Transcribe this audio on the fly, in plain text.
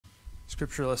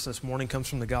Scripture lesson this morning comes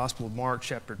from the Gospel of Mark,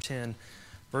 chapter 10,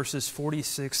 verses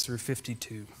 46 through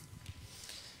 52.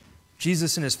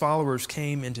 Jesus and his followers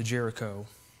came into Jericho.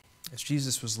 As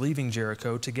Jesus was leaving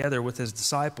Jericho, together with his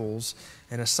disciples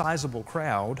and a sizable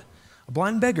crowd, a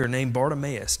blind beggar named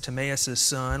Bartimaeus, Timaeus'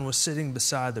 son, was sitting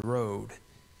beside the road.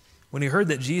 When he heard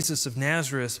that Jesus of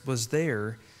Nazareth was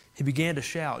there, he began to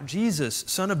shout, "Jesus,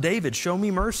 Son of David, show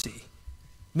me mercy."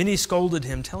 Many scolded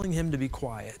him, telling him to be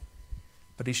quiet.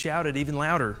 But he shouted even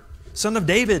louder, "Son of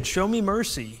David, show me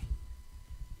mercy."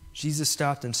 Jesus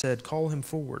stopped and said, "Call him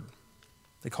forward."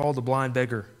 They called the blind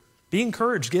beggar. "Be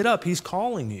encouraged, get up, he's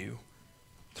calling you."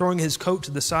 Throwing his coat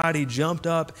to the side, he jumped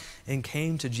up and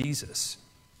came to Jesus.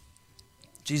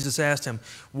 Jesus asked him,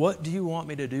 "What do you want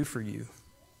me to do for you?"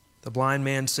 The blind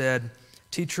man said,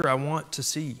 "Teacher, I want to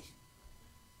see."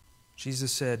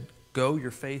 Jesus said, "Go, your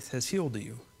faith has healed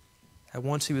you." At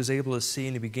once he was able to see,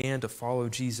 and he began to follow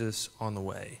Jesus on the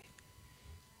way.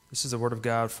 This is the word of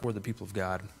God for the people of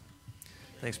God.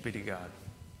 Thanks be to God.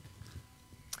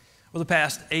 Well, the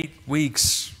past 8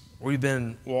 weeks, we've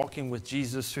been walking with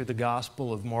Jesus through the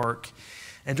Gospel of Mark.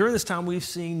 And during this time, we've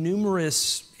seen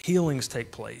numerous healings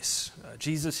take place.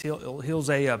 Jesus heals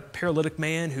a paralytic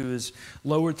man who is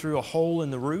lowered through a hole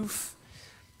in the roof.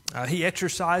 He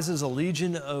exorcises a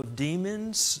legion of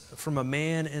demons from a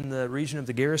man in the region of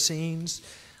the Gerasenes.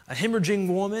 A hemorrhaging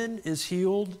woman is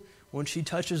healed when she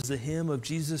touches the hem of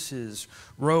Jesus'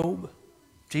 robe.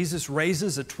 Jesus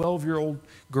raises a 12-year-old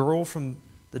girl from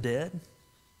the dead.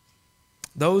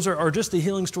 Those are just the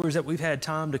healing stories that we've had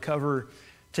time to cover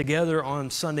together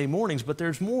on Sunday mornings, but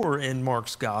there's more in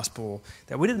Mark's gospel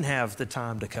that we didn't have the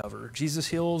time to cover. Jesus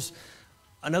heals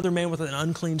another man with an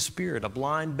unclean spirit, a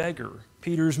blind beggar,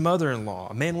 Peter's mother-in-law,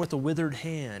 a man with a withered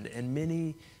hand, and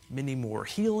many, many more.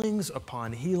 Healings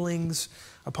upon healings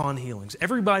upon healings.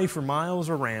 Everybody for miles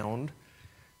around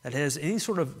that has any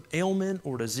sort of ailment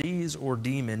or disease or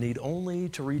demon need only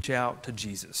to reach out to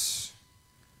Jesus.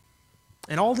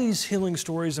 And all these healing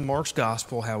stories in Mark's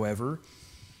gospel, however,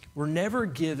 were never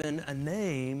given a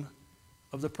name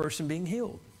of the person being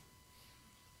healed.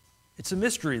 It's a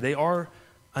mystery. They are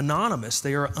anonymous.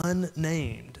 They are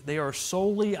unnamed. They are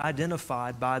solely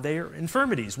identified by their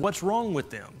infirmities. What's wrong with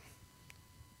them?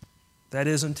 That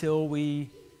is until we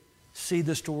see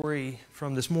the story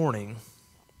from this morning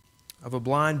of a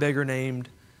blind beggar named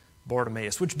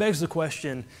Bartimaeus, which begs the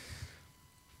question,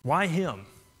 why him?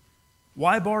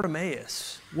 Why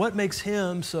Bartimaeus? What makes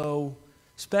him so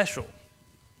special?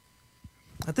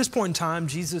 At this point in time,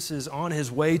 Jesus is on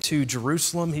his way to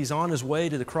Jerusalem. He's on his way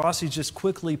to the cross. He's just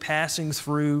quickly passing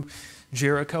through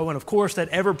Jericho. And of course, that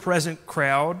ever-present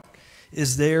crowd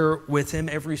is there with him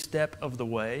every step of the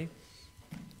way.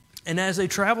 And as they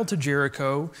travel to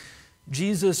Jericho,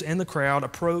 Jesus and the crowd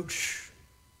approach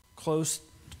close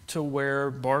to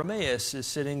where Bartimaeus is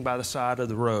sitting by the side of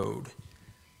the road.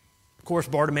 Of course,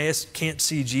 Bartimaeus can't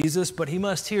see Jesus, but he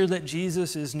must hear that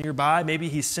Jesus is nearby. Maybe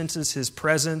he senses his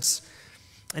presence.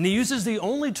 And he uses the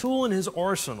only tool in his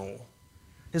arsenal,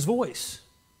 his voice.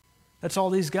 That's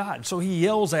all he's got. So he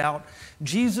yells out,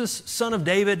 "Jesus, Son of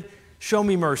David, show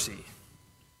me mercy."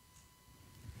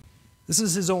 This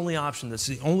is his only option. This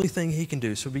is the only thing he can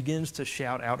do. So he begins to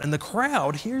shout out. And the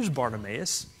crowd hears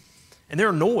Bartimaeus, and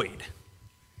they're annoyed.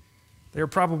 They're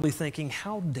probably thinking,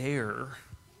 how dare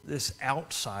this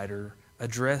outsider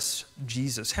address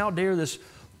Jesus? How dare this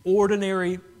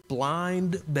ordinary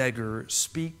blind beggar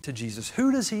speak to Jesus?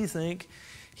 Who does he think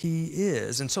he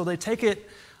is? And so they take it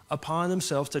upon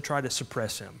themselves to try to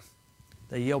suppress him.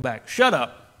 They yell back, "Shut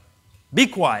up! Be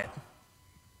quiet!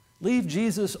 Leave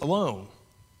Jesus alone!"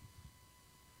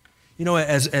 You know,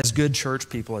 as good church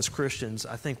people, as Christians,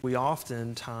 I think we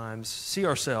oftentimes see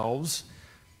ourselves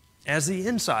as the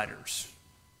insiders.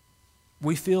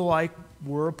 We feel like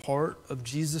we're a part of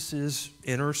Jesus'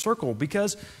 inner circle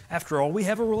because, after all, we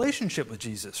have a relationship with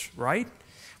Jesus, right?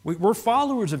 We're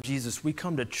followers of Jesus. We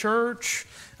come to church,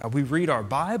 we read our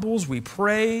Bibles, we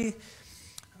pray,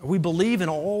 we believe in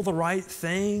all the right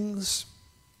things.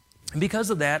 And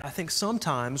because of that, I think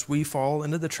sometimes we fall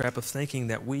into the trap of thinking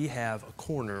that we have a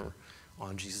corner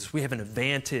on Jesus. We have an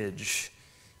advantage,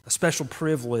 a special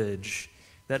privilege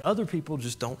that other people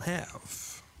just don't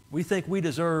have. We think we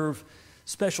deserve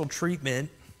special treatment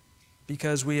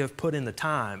because we have put in the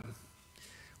time.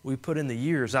 We've put in the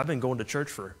years. I've been going to church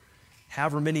for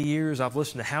however many years. I've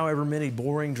listened to however many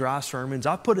boring, dry sermons.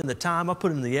 I've put in the time. I've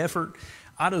put in the effort.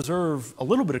 I deserve a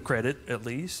little bit of credit at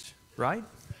least, right?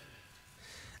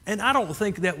 And I don't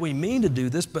think that we mean to do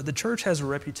this, but the church has a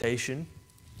reputation.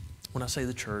 When I say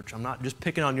the church, I'm not just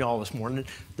picking on y'all this morning.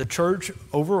 The church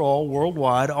overall,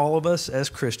 worldwide, all of us as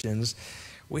Christians,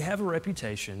 we have a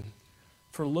reputation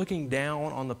for looking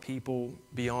down on the people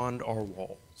beyond our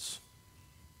walls.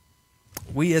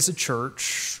 We as a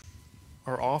church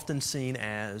are often seen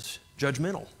as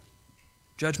judgmental.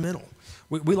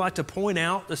 We like to point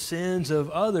out the sins of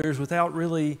others without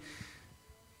really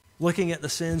looking at the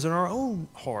sins in our own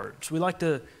hearts. We like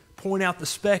to point out the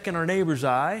speck in our neighbor's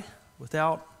eye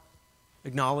without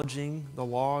acknowledging the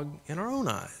log in our own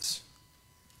eyes.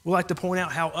 We like to point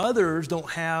out how others don't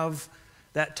have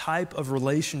that type of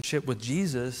relationship with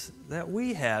Jesus that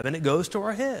we have, and it goes to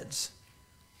our heads.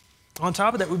 On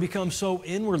top of that, we become so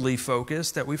inwardly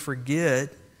focused that we forget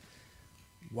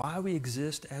why we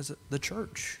exist as the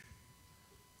church.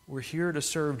 We're here to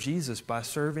serve Jesus by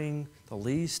serving the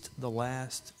least, the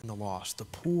last, and the lost, the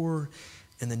poor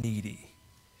and the needy.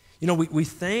 You know, we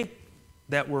think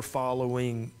that we're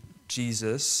following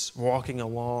Jesus, walking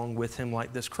along with him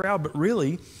like this crowd, but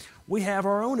really, we have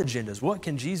our own agendas. What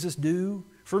can Jesus do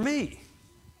for me?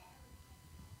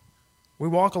 We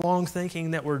walk along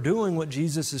thinking that we're doing what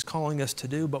Jesus is calling us to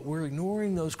do, but we're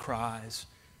ignoring those cries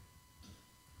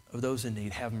of those in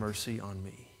need. Have mercy on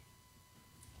me.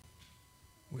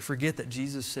 We forget that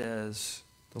Jesus says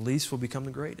the least will become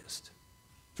the greatest.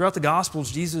 Throughout the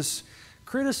Gospels, Jesus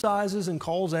criticizes and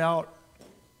calls out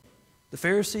the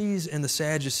Pharisees and the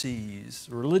Sadducees,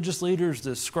 the religious leaders,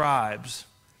 the scribes.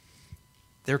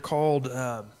 They're called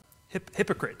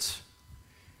hypocrites.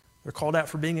 They're called out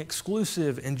for being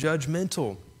exclusive and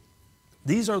judgmental.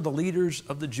 These are the leaders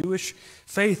of the Jewish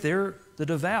faith. They're the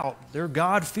devout. They're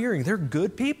God-fearing. They're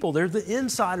good people. They're the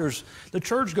insiders, the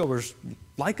churchgoers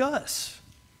like us.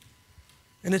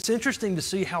 And it's interesting to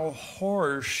see how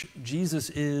harsh Jesus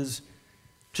is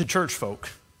to church folk.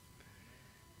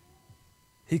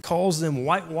 He calls them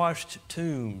whitewashed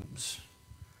tombs,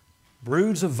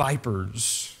 broods of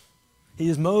vipers. He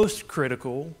is most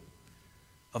critical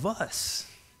of us,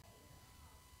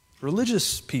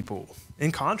 religious people.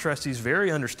 In contrast, he's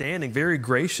very understanding, very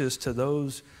gracious to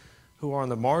those who are on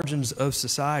the margins of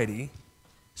society.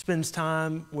 Spends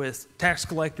time with tax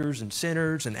collectors and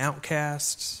sinners and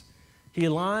outcasts. He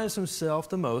aligns himself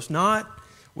the most, not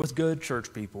with good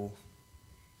church people,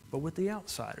 but with the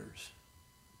outsiders,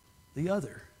 the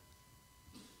other.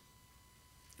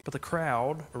 But the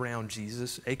crowd around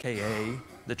Jesus, a.k.a.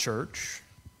 the church,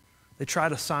 they try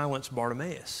to silence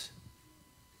Bartimaeus.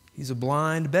 He's a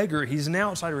blind beggar. He's an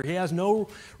outsider. He has no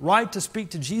right to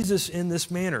speak to Jesus in this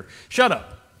manner. Shut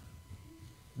up.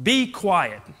 Be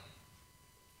quiet.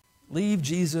 Leave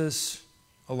Jesus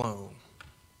alone.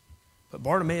 But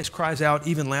Bartimaeus cries out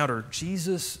even louder,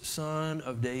 Jesus, Son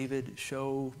of David,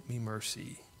 show me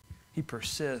mercy. He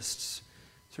persists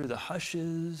through the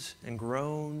hushes and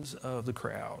groans of the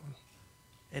crowd.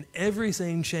 And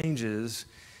everything changes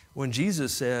when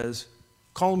Jesus says,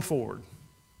 call him forward.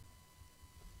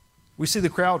 We see the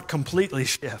crowd completely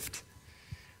shift.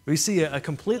 We see a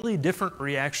completely different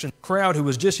reaction. The crowd who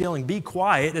was just yelling, be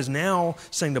quiet, is now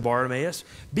saying to Bartimaeus,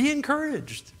 be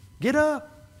encouraged. Get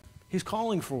up. He's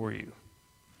calling for you.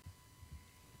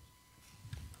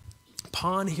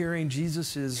 Upon hearing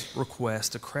Jesus'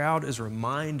 request, the crowd is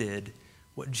reminded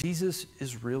what Jesus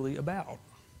is really about.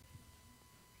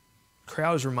 The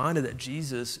crowd is reminded that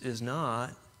Jesus is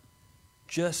not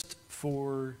just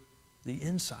for the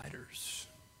insiders.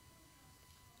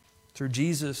 Through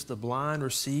Jesus, the blind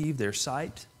receive their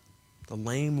sight, the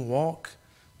lame walk,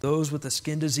 those with a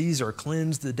skin disease are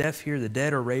cleansed, the deaf hear, the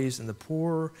dead are raised, and the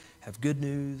poor have good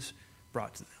news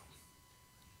brought to them.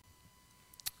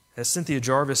 As Cynthia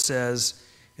Jarvis says,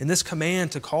 in this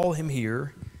command to call him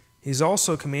here, he's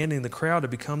also commanding the crowd to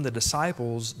become the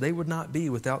disciples they would not be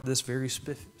without this very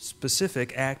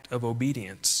specific act of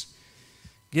obedience.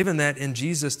 Given that in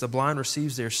Jesus the blind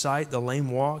receives their sight, the lame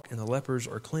walk, and the lepers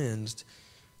are cleansed,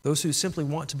 those who simply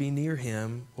want to be near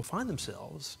him will find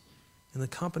themselves in the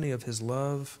company of his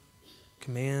love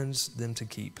commands them to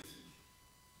keep.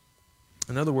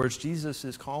 In other words, Jesus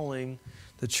is calling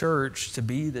the church to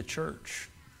be the church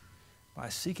by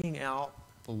seeking out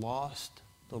the lost,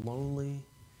 the lonely,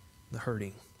 the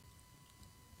hurting.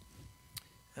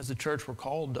 As the church, we're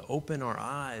called to open our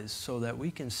eyes so that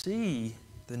we can see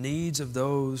the needs of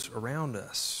those around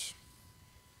us.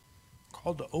 We're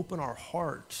called to open our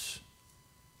hearts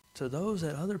to those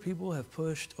that other people have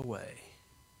pushed away.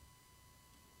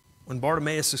 When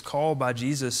Bartimaeus is called by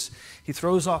Jesus, he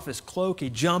throws off his cloak, he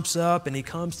jumps up, and he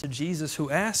comes to Jesus, who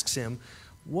asks him,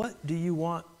 what do you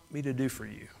want me to do for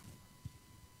you?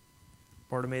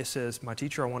 Bartimaeus says, my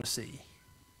teacher, I want to see.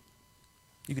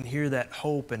 You can hear that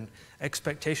hope and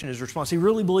expectation in his response. He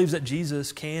really believes that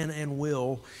Jesus can and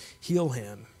will heal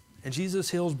him. And Jesus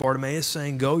heals Bartimaeus,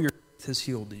 saying, go, your faith has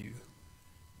healed you.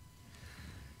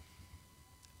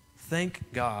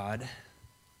 Thank God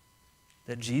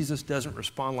that Jesus doesn't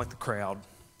respond like the crowd.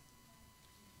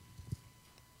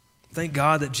 Thank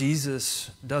God that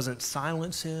Jesus doesn't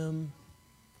silence him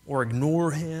or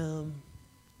ignore him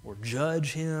or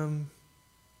judge him.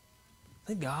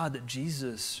 Thank God that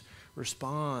Jesus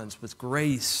responds with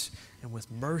grace and with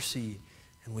mercy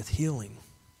and with healing.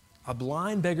 A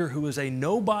blind beggar who is a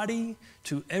nobody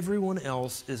to everyone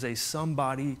else is a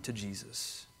somebody to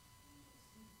Jesus.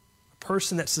 A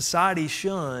person that society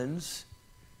shuns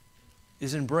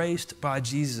is embraced by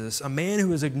Jesus. A man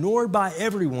who is ignored by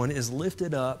everyone is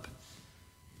lifted up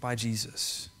by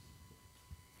Jesus.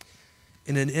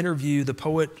 In an interview, the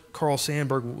poet Carl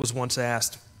Sandburg was once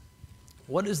asked,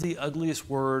 "What is the ugliest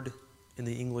word in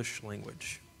the English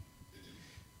language?"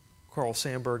 Carl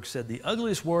Sandburg said, "The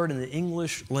ugliest word in the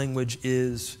English language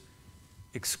is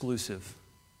exclusive."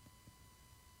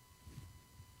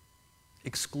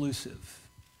 Exclusive.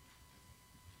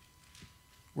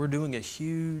 We're doing a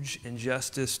huge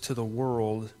injustice to the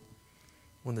world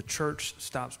when the church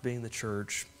stops being the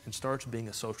church and starts being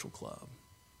a social club.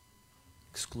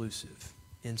 Exclusive.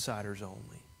 Insiders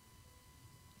only.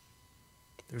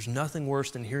 There's nothing worse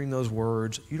than hearing those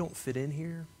words, "You don't fit in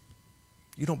here.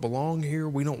 You don't belong here.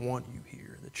 We don't want you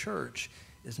here." The church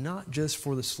is not just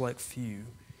for the select few.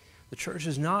 The church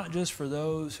is not just for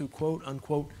those who, quote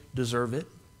unquote, deserve it.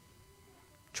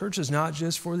 Church is not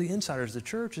just for the insiders. The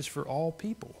church is for all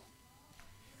people.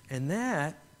 And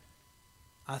that,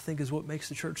 I think, is what makes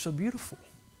the church so beautiful.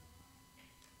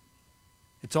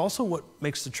 It's also what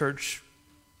makes the church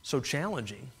so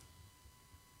challenging.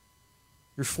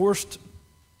 You're forced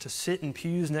to sit in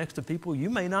pews next to people you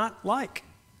may not like.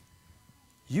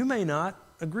 You may not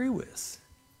agree with.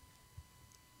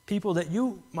 People that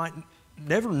you might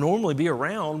never normally be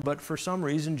around, but for some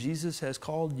reason Jesus has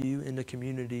called you into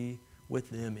community with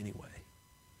them anyway.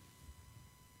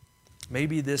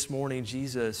 Maybe this morning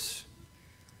Jesus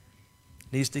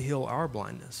needs to heal our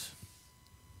blindness.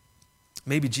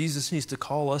 Maybe Jesus needs to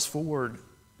call us forward,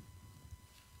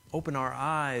 open our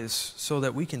eyes so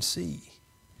that we can see.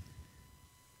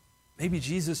 Maybe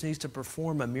Jesus needs to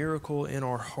perform a miracle in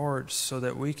our hearts so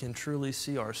that we can truly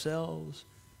see ourselves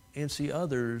and see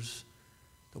others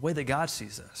the way that God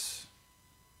sees us.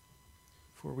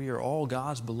 For we are all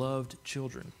God's beloved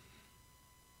children.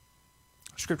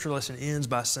 Our scripture lesson ends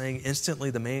by saying,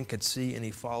 "Instantly the man could see, and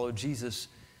he followed Jesus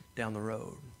down the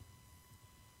road."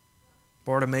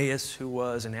 Bartimaeus, who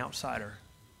was an outsider,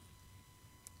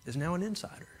 is now an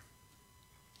insider.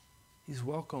 He's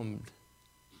welcomed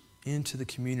into the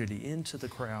community, into the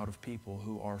crowd of people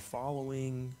who are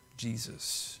following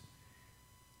Jesus.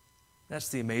 That's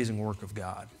the amazing work of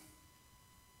God.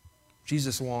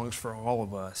 Jesus longs for all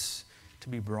of us to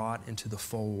be brought into the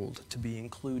fold, to be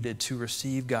included, to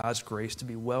receive God's grace, to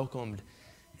be welcomed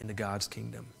into God's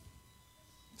kingdom.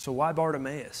 So why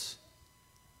Bartimaeus?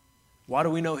 Why do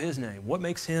we know his name? What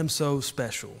makes him so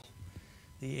special?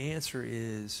 The answer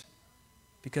is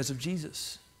because of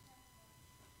Jesus.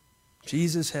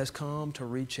 Jesus has come to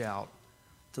reach out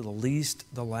to the least,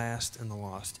 the last, and the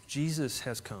lost. Jesus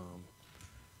has come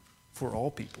for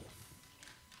all people.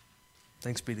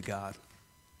 Thanks be to God.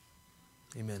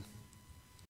 Amen.